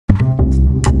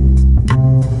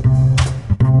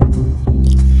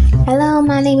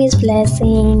name is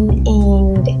Blessing,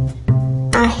 and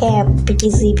I help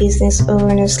busy business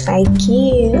owners like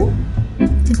you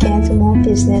to get more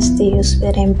business deals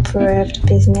with improved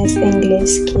business English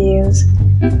skills.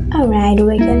 Alright,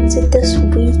 welcome to this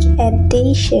week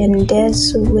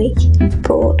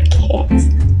podcast.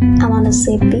 I want to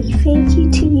say big thank you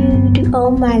to you, to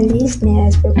all my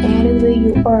listeners, from anywhere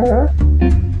you are.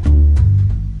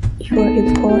 You are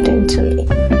important to me.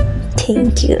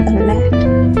 Thank you a lot.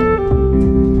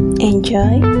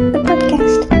 Enjoy the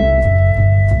podcast.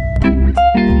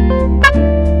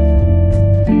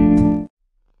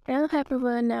 Hello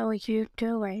everyone, how are you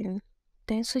doing?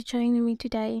 Thanks for joining me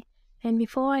today. And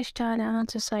before I start, I want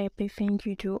to say a big thank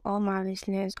you to all my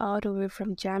listeners all the way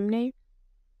from Germany,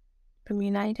 from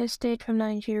United States, from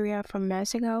Nigeria, from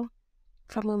Mexico,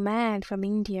 from Oman, from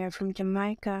India, from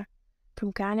Jamaica,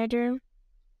 from Canada,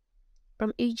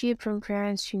 from Egypt, from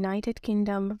France, United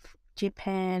Kingdom,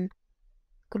 Japan,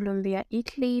 Colombia,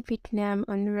 Italy, Vietnam,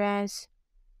 Honduras,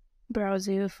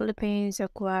 Brazil, Philippines,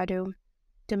 Ecuador,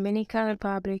 Dominican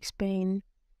Republic, Spain,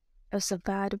 El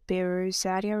Salvador, Peru,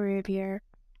 Saudi Arabia,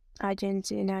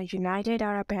 Argentina, United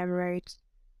Arab Emirates,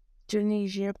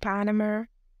 Tunisia, Panama,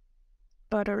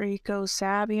 Puerto Rico,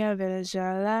 Serbia,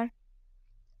 Venezuela,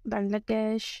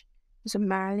 Bangladesh,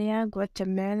 Somalia,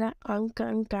 Guatemala, Hong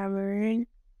Kong, Cameroon,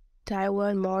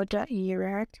 Taiwan, Malta,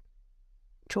 Iraq,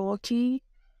 Turkey,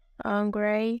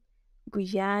 Hungary,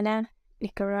 Guyana,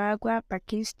 Nicaragua,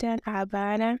 Pakistan,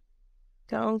 Havana,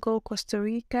 Congo, Costa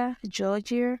Rica,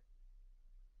 Georgia,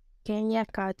 Kenya,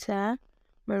 Qatar,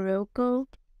 Morocco,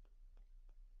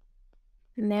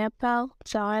 Nepal,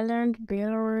 Thailand,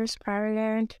 Belarus,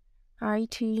 Ireland,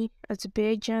 Haiti,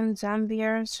 Azerbaijan,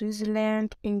 Zambia,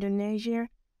 Switzerland, Indonesia,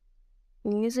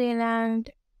 New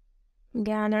Zealand,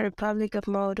 Ghana, Republic of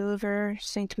Moldova,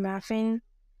 Saint Martin,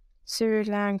 Sri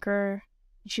Lanka,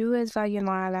 US Virgin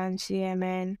Islands,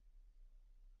 Yemen,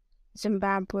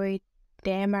 Zimbabwe,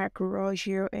 Denmark,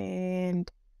 Russia,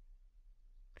 and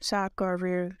South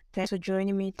Korea. Thanks for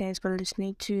joining me. Thanks for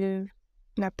listening to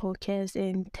my podcast,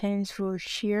 and thanks for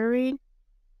sharing.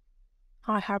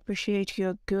 I appreciate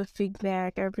your good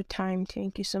feedback every time.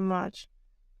 Thank you so much.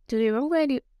 Today I'm going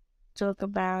to talk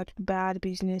about bad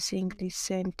business English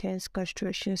sentence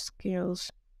construction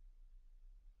skills.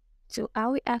 So I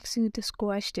will ask you this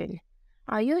question.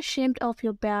 Are you ashamed of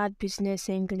your bad business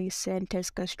English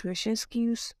sentence construction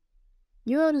skills?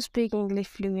 You want to speak English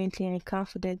fluently and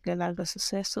confidently like a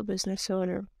successful business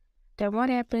owner. Then what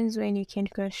happens when you can't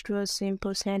construct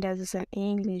simple sentences in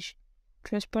English,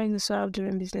 transporting yourself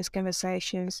during business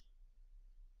conversations?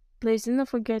 Please do not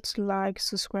forget to like,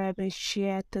 subscribe, and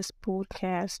share this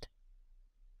podcast.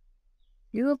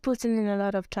 You are putting in a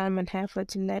lot of time and effort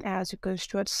to learn how to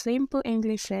construct simple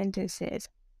English sentences.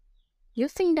 You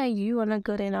think that you are not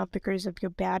good enough because of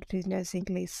your bad business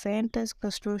English sentence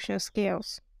construction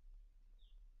skills.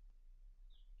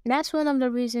 That's one of the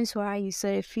reasons why you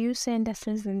say a few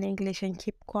sentences in English and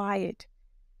keep quiet.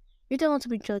 You don't want to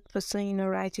be judged for saying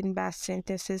or writing bad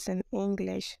sentences in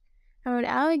English. I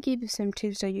will give you some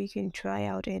tips that you can try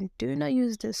out, and do not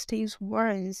use these tips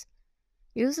once.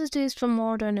 Use these tips for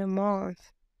more than a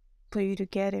month for you to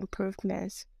get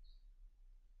improvements.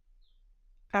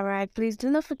 Alright, please do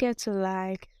not forget to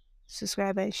like,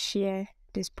 subscribe, and share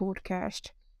this podcast.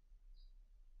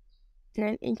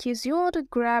 And in case you want to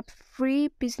grab free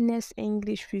business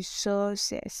English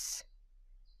resources,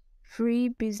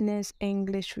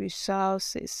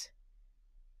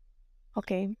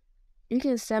 okay, you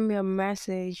can send me a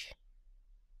message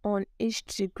on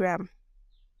Instagram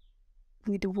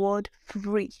with the word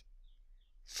free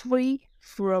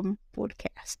from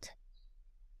podcast.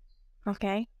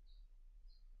 Okay,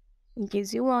 in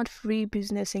case you want free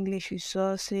business English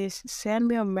resources, send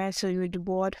me a message with the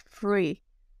word free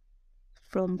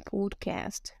from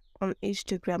podcast on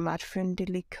Instagram at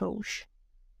Friendly Coach.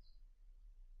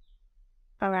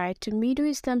 Alright, to Middle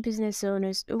Eastern business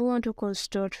owners who want to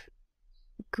construct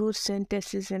good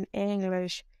sentences in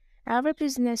English, every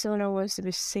business owner wants to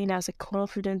be seen as a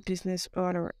confident business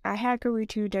owner. I agree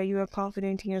with you that you are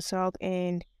confident in yourself,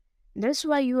 and that's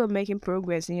why you are making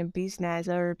progress in your business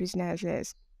or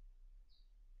businesses.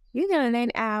 You can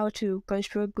learn how to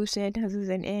construct good sentences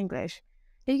in English.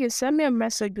 You can send me a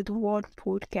message with the word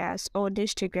podcast on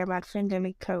Instagram at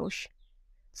Friendly Coach.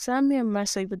 Send me a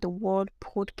message with the word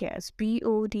podcast,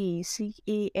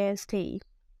 podcast,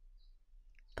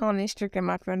 on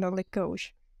Instagram at Friendly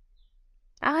Coach.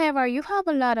 However, you have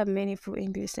a lot of meaningful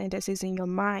English sentences in your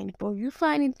mind, but you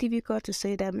find it difficult to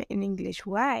say them in English.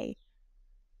 Why?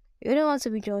 You don't want to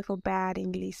be judged for bad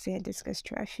English sentence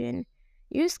construction.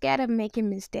 You're scared of making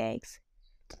mistakes.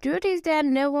 The truth is that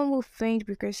no one will faint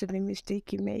because of the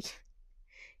mistake you make.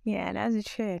 Yeah, that's the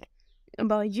truth.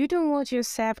 But you don't want your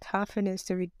self-confidence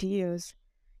to reduce.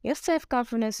 Your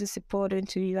self-confidence is important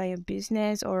to you and your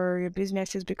business or your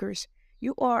businesses because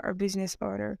you are a business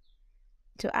owner.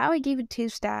 So I will give you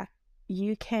tips that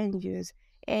you can use.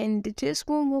 And the tips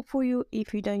won't work for you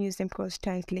if you don't use them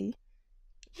constantly.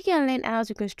 You can learn how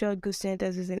to construct good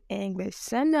sentences in English.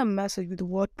 Send a message with the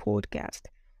word podcast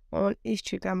on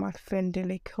Instagram at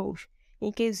Friendly Coach.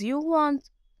 In case you want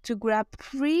to grab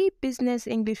free business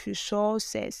English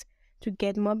resources to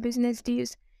get more business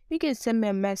deals, you can send me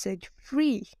a message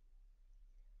free.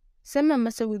 Send me a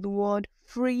message with the word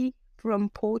free from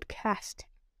podcast.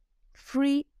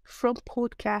 Free from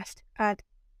podcast at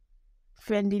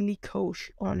Friendly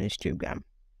Coach on Instagram.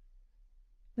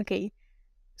 Okay,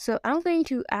 so I'm going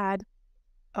to add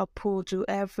a poll to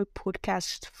every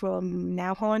podcast from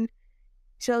now on.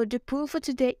 So the poll for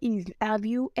today is: have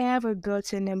you ever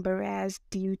gotten embarrassed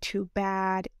due to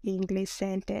bad English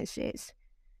sentences?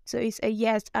 So it's a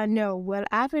yes or no. Well,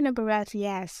 I've been embarrassed,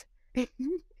 yes.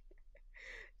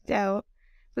 So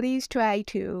please try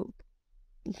to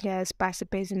just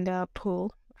participate in the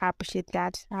poll. I appreciate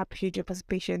that. I appreciate your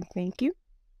participation. Thank you.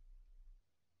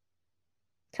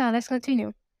 So let's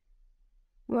continue.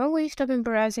 When will you stop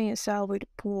embarrassing yourself with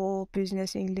poor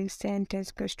business English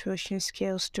sentence construction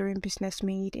skills during business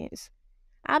meetings?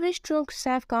 Having strong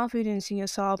self-confidence in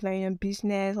yourself and your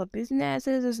business or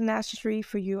businesses is necessary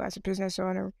for you as a business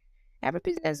owner. Every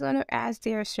business owner has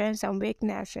their strengths and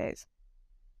weaknesses.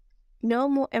 No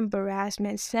more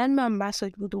embarrassment. Send me a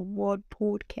message with the word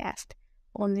podcast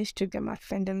on Instagram at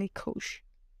Friendly Coach.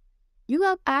 You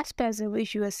have aspects in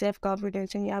which you are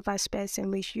self-confident and you have aspects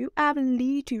in which you have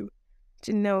little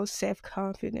to no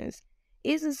self-confidence.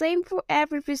 It's the same for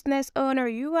every business owner.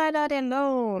 You are not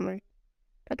alone.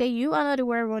 Okay, you are not the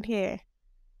world here.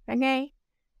 Okay?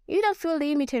 You don't feel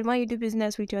limited when you do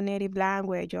business with your native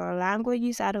language or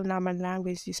languages. I don't know how many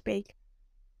languages you speak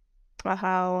or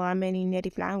how many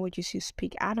native languages you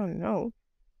speak. I don't know.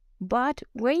 But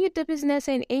when you do business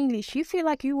in English, you feel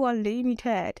like you are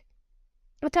limited.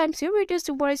 At times, you reduce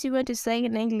the words you want to say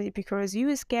in English because you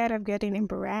are scared of getting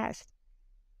embarrassed.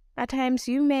 At times,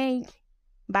 you make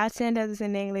bad sentences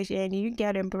in English and you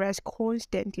get embarrassed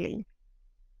constantly.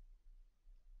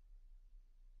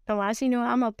 So as you know,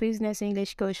 I'm a business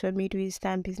English coach for Middle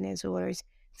Eastern business owners.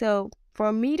 So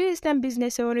for Middle Eastern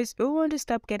business owners who want to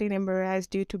stop getting embarrassed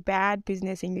due to bad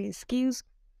business English skills,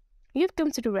 you've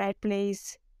come to the right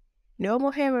place. No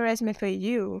more embarrassment for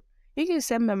you. You can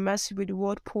send me a message with the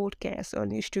word podcast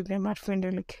on Instagram at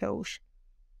Friendly Coach.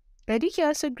 And you can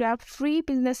also grab free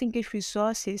business English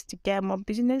resources to get more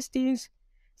business deals.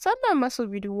 Send me a message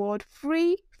with the word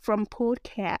free from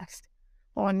podcast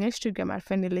on Instagram at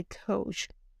Friendly Coach.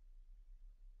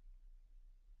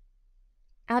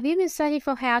 Have you been searching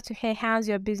for how to enhance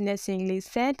your business English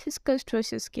sentence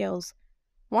construction skills?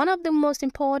 One of the most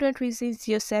important reasons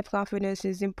your self-confidence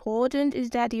is important is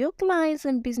that your clients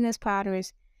and business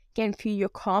partners can feel your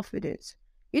confidence.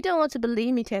 You don't want to be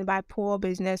limited by poor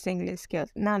business English skills.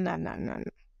 No.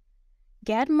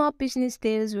 Get more business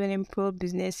deals with improved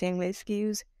business English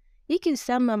skills. You can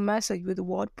send me a message with the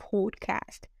word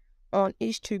podcast on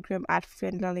Instagram at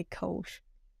Friendly Coach.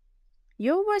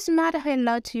 Your words matter a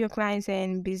lot to your clients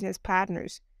and business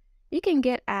partners. You can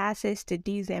get access to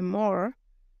these and more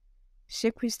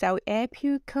secrets that will help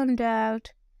you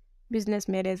conduct business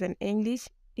meetings in English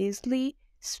easily,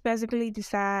 specifically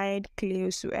decide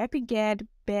clues to help you get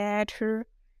better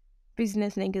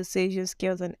business negotiation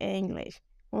skills in English.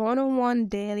 One-on-one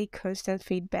daily constant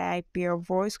feedback via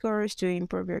voice calls to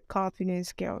improve your confidence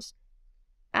skills.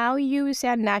 How you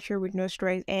sound natural with no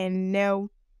stress and no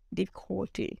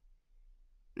difficulty.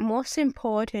 Most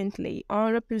importantly,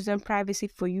 100% privacy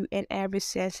for you and every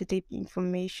sensitive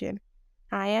information.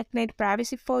 I acknowledge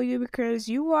privacy for you because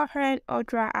you are an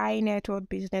ultra high net worth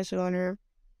business owner.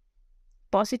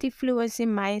 Positive fluency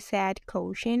mindset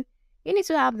coaching. You need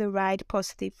to have the right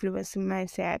positive fluency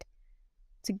mindset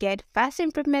to get fast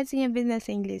improvements in your business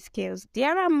English skills.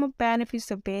 There are more benefits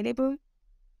available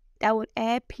that would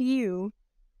help you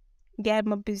get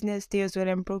more business deals with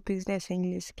improved business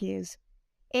English skills.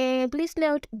 And please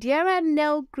note, there are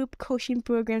no group coaching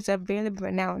programs available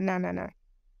now. No.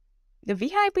 The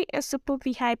VIP and Super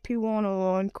VIP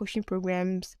one-on-one coaching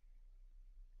programs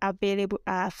available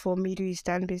are for Middle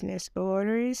Eastern business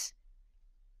owners.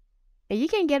 And you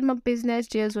can get more business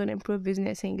deals with improved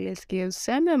business English skills.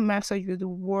 Send me a message with the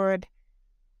word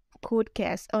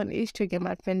podcast on Instagram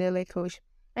at Friendly Coach.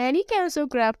 And you can also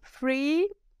grab free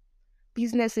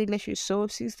business English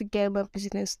resources to get more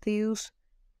business deals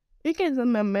You can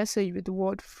send me a message with the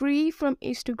word free from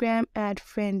Instagram at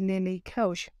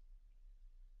friendlilycoach.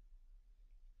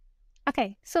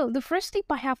 Okay, so the first tip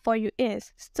I have for you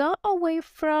is start away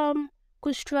from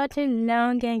constructing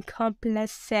long and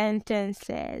complex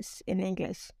sentences in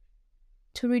English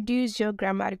to reduce your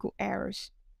grammatical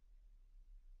errors.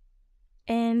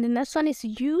 And the next one is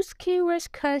use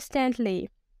keywords constantly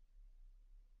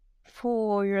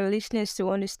for your listeners to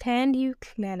understand you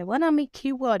clearly. What I mean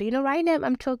keyword, right now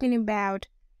I'm talking about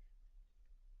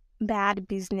bad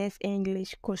business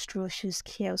English construction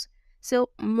skills. So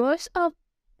most of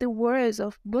the words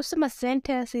of most of my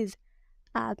sentences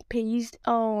are based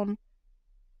on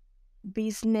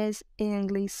business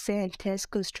English sentence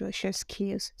construction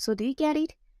skills. So do you get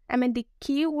it? I mean the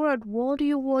keyword, what do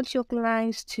you want your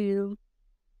clients to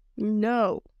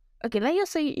know? Okay, let's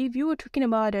just say if you were talking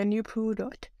about a new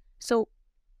product. So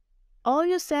all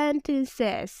your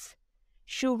sentences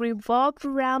should revolve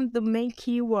around the main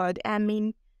keyword. I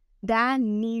mean that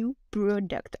new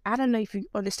product. I don't know if you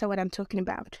understand what I'm talking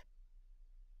about.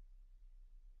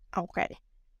 Okay.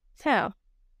 So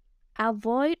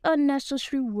avoid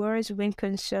unnecessary words when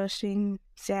constructing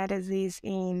sentences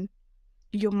in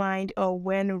your mind or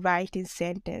when writing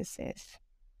sentences.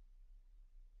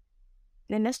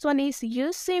 The next one is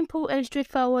use simple and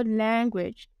straightforward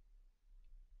language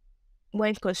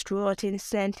when constructing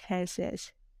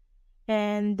sentences.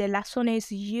 And the last one is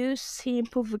use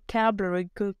simple vocabulary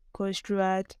to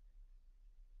construct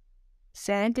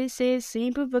sentences.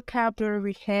 Simple vocabulary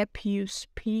will help you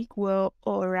speak well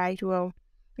or write well.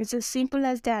 It's as simple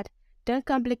as that. Don't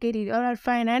complicate it. Alright,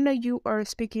 fine. I know you are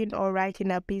speaking or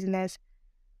writing a business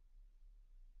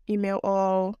email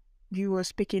or you were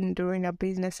speaking during a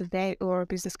business event or a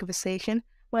business conversation.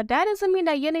 Well, that doesn't mean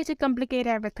that you need to complicate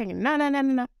everything.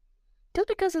 No. Just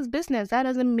because it's business, that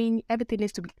doesn't mean everything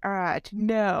needs to be art.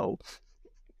 No.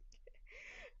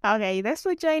 Okay, that's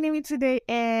for joining me today.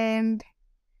 And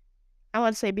I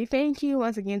want to say big thank you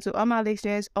once again to all my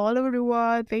listeners all over the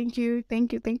world. Thank you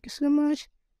so much.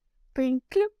 Thank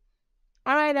you.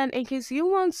 Alright, and in case you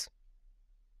want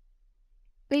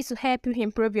ways to help you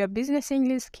improve your business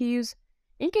English skills,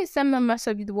 in case send me a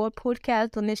message with the word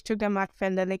podcast on Instagram at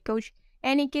friendlilycoach.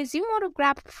 And in case you want to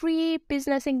grab free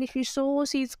business English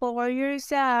resources for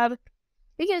yourself,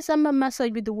 you can send me a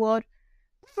message with the word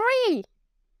free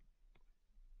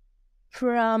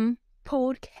from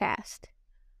podcast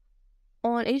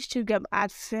on Instagram at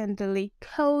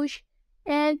friendlilycoach.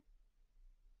 And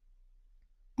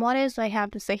what else I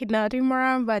have to say? Nothing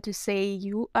more but to say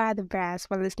you are the best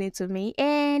for listening to me.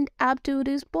 And up to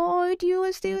this point, you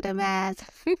are still the best.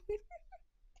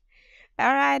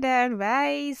 Alright then,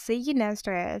 bye. See you next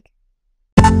week.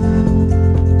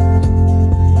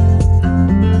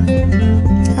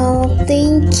 Oh,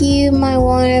 thank you, my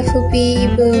wonderful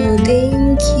people.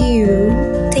 Thank you.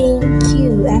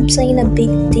 I'm saying a big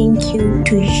thank you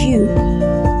to you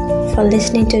for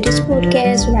listening to this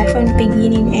podcast right from the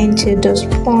beginning and to this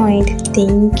point.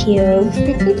 Thank you.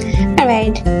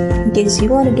 Alright, in case you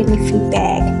want to give me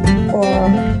feedback or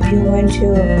you want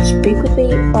to speak with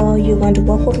me or you want to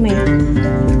work with me,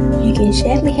 you can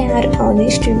check me out on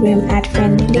Instagram at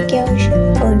friendlilycoach,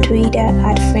 on Twitter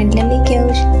at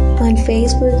friendlilycoach, on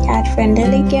Facebook at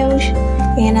friendlilycoach,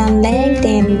 and on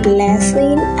LinkedIn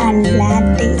Blessing and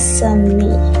Latte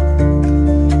Sumi.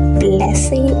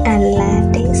 Blessing and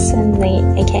Latte Sumi,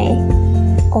 okay?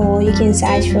 Or you can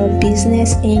search for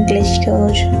Business English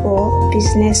Coach for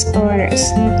business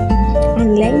owners.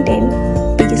 On LinkedIn,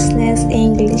 Business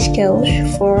English Coach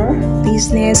for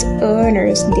business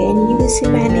owners. Then you will see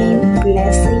my name,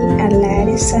 Blessing and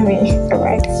Latte Sumi,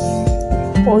 alright?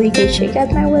 Or you can check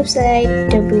out my website,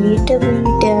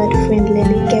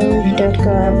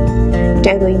 www.friendlilycoach.com,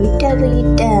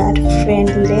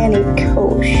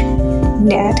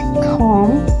 www.friendlilycoach.com,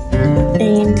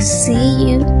 and see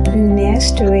you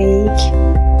next week.